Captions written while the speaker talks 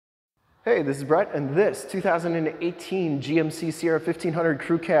Hey, this is Brett, and this 2018 GMC Sierra 1500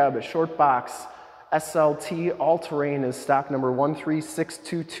 Crew Cab Shortbox SLT all-terrain is stock number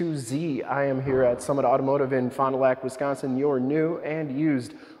 13622Z. I am here at Summit Automotive in Fond du Lac, Wisconsin, your new and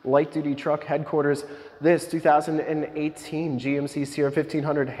used light-duty truck headquarters. This 2018 GMC Sierra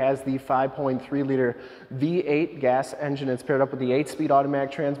 1500 has the 5.3-liter V8 gas engine. It's paired up with the 8-speed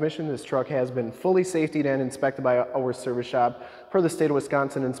automatic transmission. This truck has been fully safetied and inspected by our service shop per the state of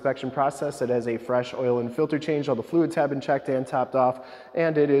Wisconsin inspection process. It has a fresh oil and filter change. All the fluids have been checked and topped off,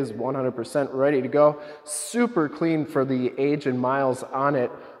 and it is 100% ready to go. Super clean for the age and miles on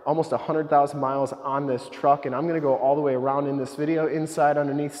it. Almost 100,000 miles on this truck, and I'm going to go all the way around in this video, inside,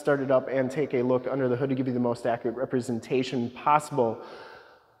 underneath, start it up, and take a look under the hood to give you the most accurate representation possible.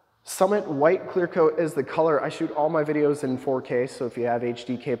 Summit White Clear Coat is the color. I shoot all my videos in 4K, so if you have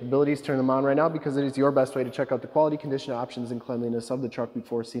HD capabilities, turn them on right now, because it is your best way to check out the quality, condition, options, and cleanliness of the truck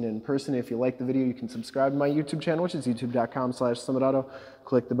before seeing it in person. If you like the video, you can subscribe to my YouTube channel, which is youtube.com/summitauto.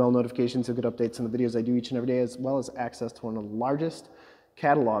 Click the bell notifications to get updates on the videos I do each and every day, as well as access to one of the largest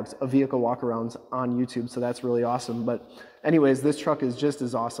catalogs of vehicle walkarounds on YouTube, so that's really awesome. But anyways, this truck is just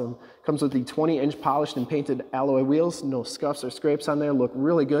as awesome. Comes with the 20-inch polished and painted alloy wheels, no scuffs or scrapes on there, look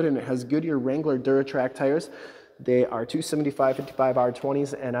really good, and it has Goodyear Wrangler Duratrac tires. They are 275/55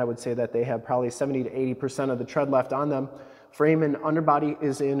 R20s, and I would say that they have probably 70 to 80% of the tread left on them. Frame and underbody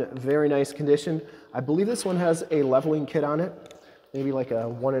is in very nice condition. I believe this one has a leveling kit on it, maybe like a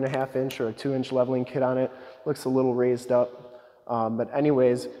 1.5 inch or a 2-inch leveling kit on it. Looks a little raised up. But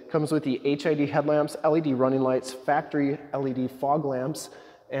anyways, comes with the HID headlamps, LED running lights, factory LED fog lamps,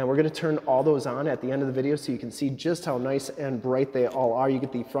 and we're going to turn all those on at the end of the video so you can see just how nice and bright they all are. You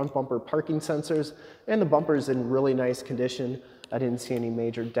get the front bumper parking sensors, and the bumper's in really nice condition. I didn't see any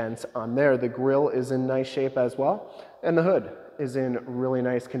major dents on there. The grille is in nice shape as well, and the hood is in really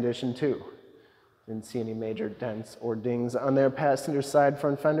nice condition too. Didn't see any major dents or dings on there. Passenger side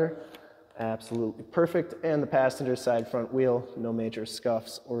front fender, absolutely perfect, and the passenger side front wheel, no major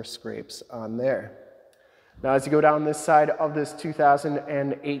scuffs or scrapes on there. Now as you go down this side of this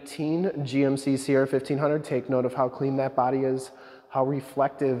 2018 GMC Sierra 1500, take note of how clean that body is, how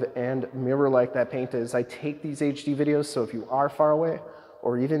reflective and mirror-like that paint is. I take these HD videos, so if you are far away,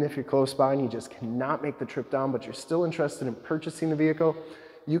 or even if you're close by and you just cannot make the trip down, but you're still interested in purchasing the vehicle,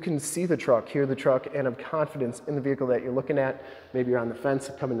 you can see the truck, hear the truck, and have confidence in the vehicle that you're looking at. Maybe you're on the fence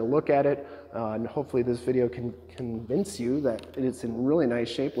coming to look at it, and hopefully this video can convince you that it's in really nice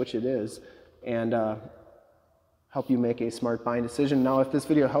shape, which it is, and help you make a smart buying decision. Now, if this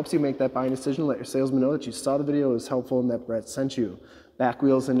video helps you make that buying decision, let your salesman know that you saw the video, it was helpful, and that Brett sent you. Back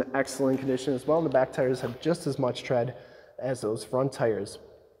wheels in excellent condition as well, and the back tires have just as much tread as those front tires.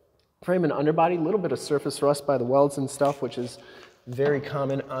 Frame and underbody, a little bit of surface rust by the welds and stuff, which is very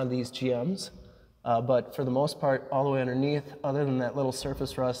common on these GMs, but for the most part, all the way underneath, other than that little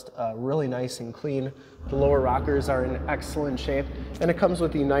surface rust, really nice and clean. The lower rockers are in excellent shape, and it comes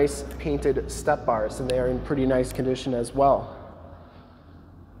with the nice painted step bars, and they are in pretty nice condition as well.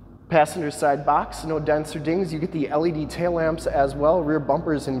 Passenger side box, no dents or dings. You get the LED tail lamps as well. Rear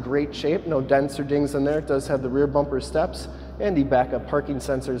bumper is in great shape, no dents or dings in there. It does have the rear bumper steps and the backup parking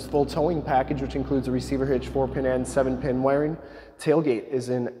sensors. Full towing package, which includes a receiver hitch, 4-pin and 7-pin wiring. Tailgate is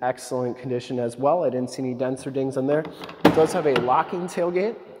in excellent condition as well. I didn't see any dents or dings on there. It does have a locking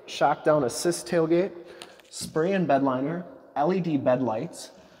tailgate, shock down assist tailgate, spray and bed liner, LED bed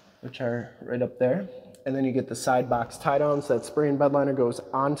lights, which are right up there. And then you get the side box tie down, so that spray and bed liner goes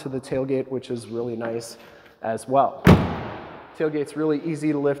onto the tailgate, which is really nice as well. Tailgate's really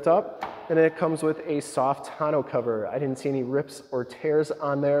easy to lift up, and it comes with a soft tonneau cover. I didn't see any rips or tears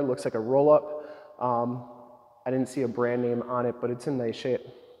on there. Looks like a roll-up. I didn't see a brand name on it, but it's in nice shape.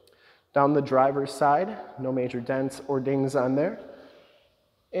 Down the driver's side, no major dents or dings on there.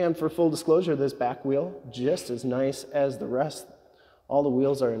 And for full disclosure, this back wheel, just as nice as the rest. All the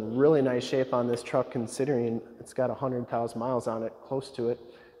wheels are in really nice shape on this truck, considering it's got 100,000 miles on it, close to it.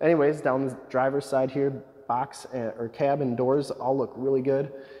 Anyways, down the driver's side here, box or cab and doors all look really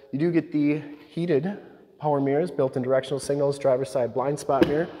good. You do get the heated power mirrors, built-in directional signals, driver's side blind spot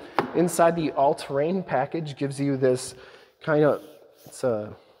mirror. Inside, the all-terrain package gives you this kind of, it's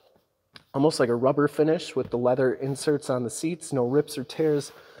almost like a rubber finish with the leather inserts on the seats. No rips or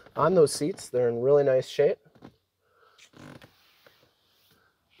tears on those seats. They're in really nice shape.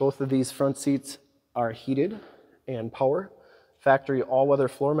 Both of these front seats are heated and power. Factory all-weather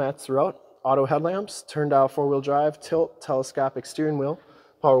floor mats throughout. Auto headlamps, turn-dial 4-wheel drive, tilt, telescopic steering wheel,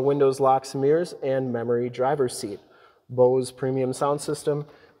 power windows, locks and mirrors, and memory driver's seat. Bose premium sound system,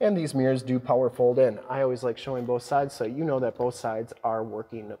 And these mirrors do power fold in. I always like showing both sides so you know that both sides are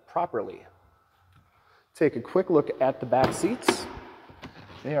working properly. Take a quick look at the back seats.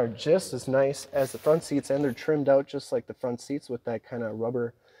 They are just as nice as the front seats, and they're trimmed out just like the front seats with that kind of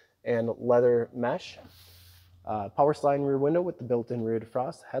rubber and leather mesh. Power sliding rear window with the built-in rear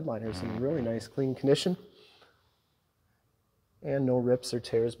defrost. Headliner is in really nice clean condition. And no rips or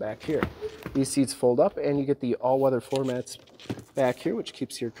tears back here. These seats fold up and you get the all-weather floor mats back here, which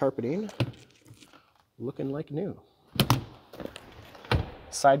keeps your carpeting looking like new.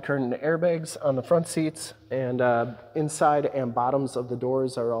 Side curtain airbags on the front seats, and inside and bottoms of the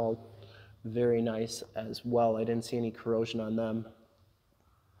doors are all very nice as well. I didn't see any corrosion on them.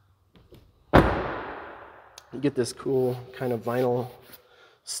 You get this cool kind of vinyl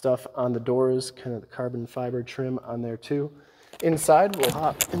stuff on the doors, kind of the carbon fiber trim on there too. Inside, we'll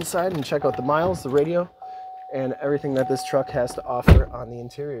hop inside and check out the miles, the radio, and everything that this truck has to offer on the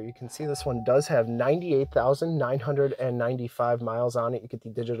interior. You can see this one does have 98,995 miles on it. You get the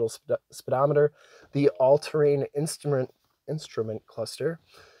digital speedometer, the all-terrain instrument cluster,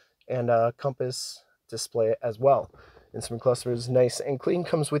 and a compass display as well. Instrument cluster is nice and clean.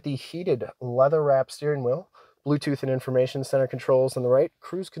 Comes with the heated leather-wrapped steering wheel, Bluetooth and information center controls on the right,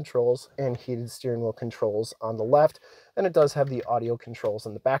 cruise controls, and heated steering wheel controls on the left. And it does have the audio controls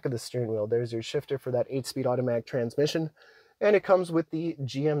on the back of the steering wheel. There's your shifter for that 8-speed automatic transmission. And it comes with the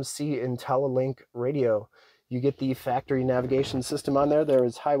GMC IntelliLink radio. You get the factory navigation system on there. There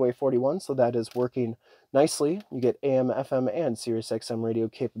is Highway 41, so that is working nicely. You get AM, FM, and Sirius XM radio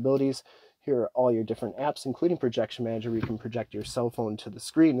capabilities. Here are all your different apps, including Projection Manager, where you can project your cell phone to the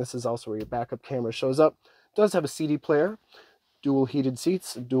screen. This is also where your backup camera shows up. It does have a CD player, dual heated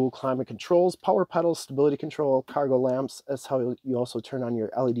seats, dual climate controls, power pedals, stability control, cargo lamps. That's how you also turn on your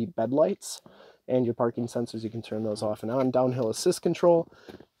LED bed lights, and your parking sensors. You can turn those off and on. Downhill assist control,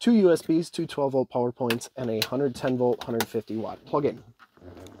 2 USBs, 2 12-volt power points, and a 110-volt, 150-watt plug-in.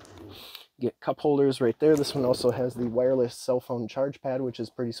 Get cup holders right there. This one also has the wireless cell phone charge pad, which is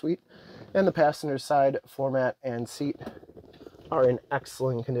pretty sweet. And the passenger side floor mat and seat are in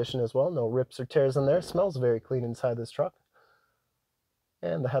excellent condition as well. No rips or tears in there. Smells very clean inside this truck.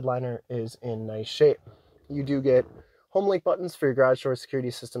 And the headliner is in nice shape. You do get Homelink buttons for your garage door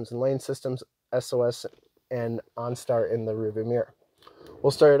security systems and lane systems, SOS and OnStar in the rearview mirror.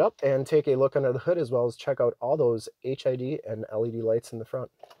 We'll start it up and take a look under the hood, as well as check out all those HID and LED lights in the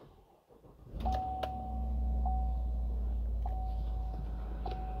front.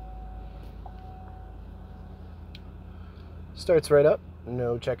 Starts right up,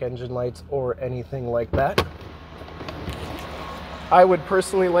 no check engine lights or anything like that. I would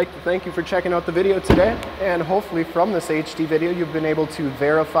personally like to thank you for checking out the video today, and hopefully from this HD video you've been able to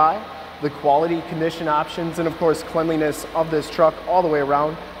verify the quality, condition options, and of course cleanliness of this truck all the way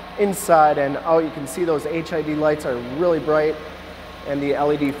around, inside and out. You can see those HID lights are really bright, and the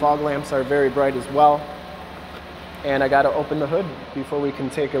LED fog lamps are very bright as well. And I got to open the hood before we can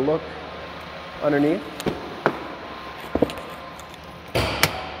take a look underneath.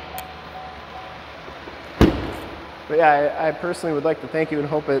 But yeah, I personally would like to thank you and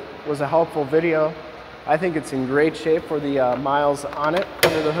hope it was a helpful video. I think it's in great shape for the miles on it.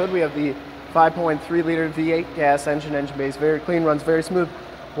 Under the hood we have the 5.3 liter V8 gas engine base, very clean, runs very smooth.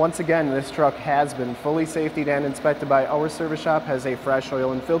 Once again, this truck has been fully safetied and inspected by our service shop, has a fresh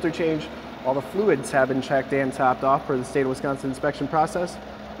oil and filter change. All the fluids have been checked and topped off per the state of Wisconsin inspection process,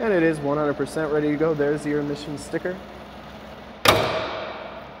 and it is 100% ready to go. There's your emissions sticker.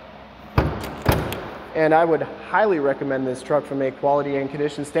 And I would highly recommend this truck from a quality and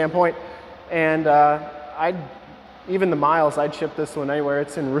condition standpoint. And even the miles, I'd ship this one anywhere.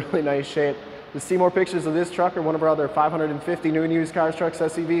 It's in really nice shape. To see more pictures of this truck or one of our other 550 new and used cars, trucks,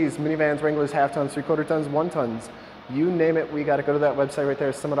 SUVs, minivans, Wranglers, half tons, 3/4 tons, 1 tons, you name it, we got to go to that website right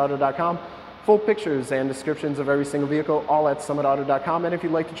there, summitauto.com. Full pictures and descriptions of every single vehicle, all at summitauto.com. And if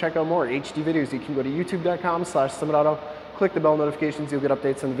you'd like to check out more HD videos, you can go to youtube.com/summitauto. Click the bell notifications, you'll get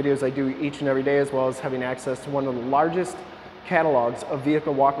updates on the videos I do each and every day, as well as having access to one of the largest catalogs of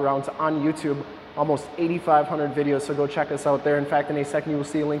vehicle walkarounds on YouTube. Almost 8,500 videos, so go check us out there. In fact, in a second you will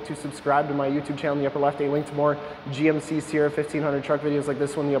see a link to subscribe to my YouTube channel in the upper left, a link to more GMC Sierra 1500 truck videos like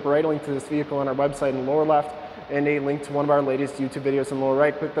this one in the upper right, a link to this vehicle on our website in the lower left, and a link to one of our latest YouTube videos in the lower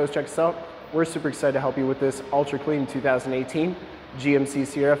right. Click those, check us out. We're super excited to help you with this ultra clean 2018 GMC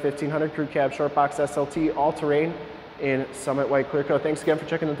Sierra 1500 Crew Cab Shortbox SLT all-terrain in Summit White Clear Coat. Thanks again for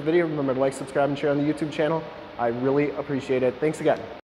checking out the video. Remember to like, subscribe, and share on the YouTube channel. I really appreciate it. Thanks again.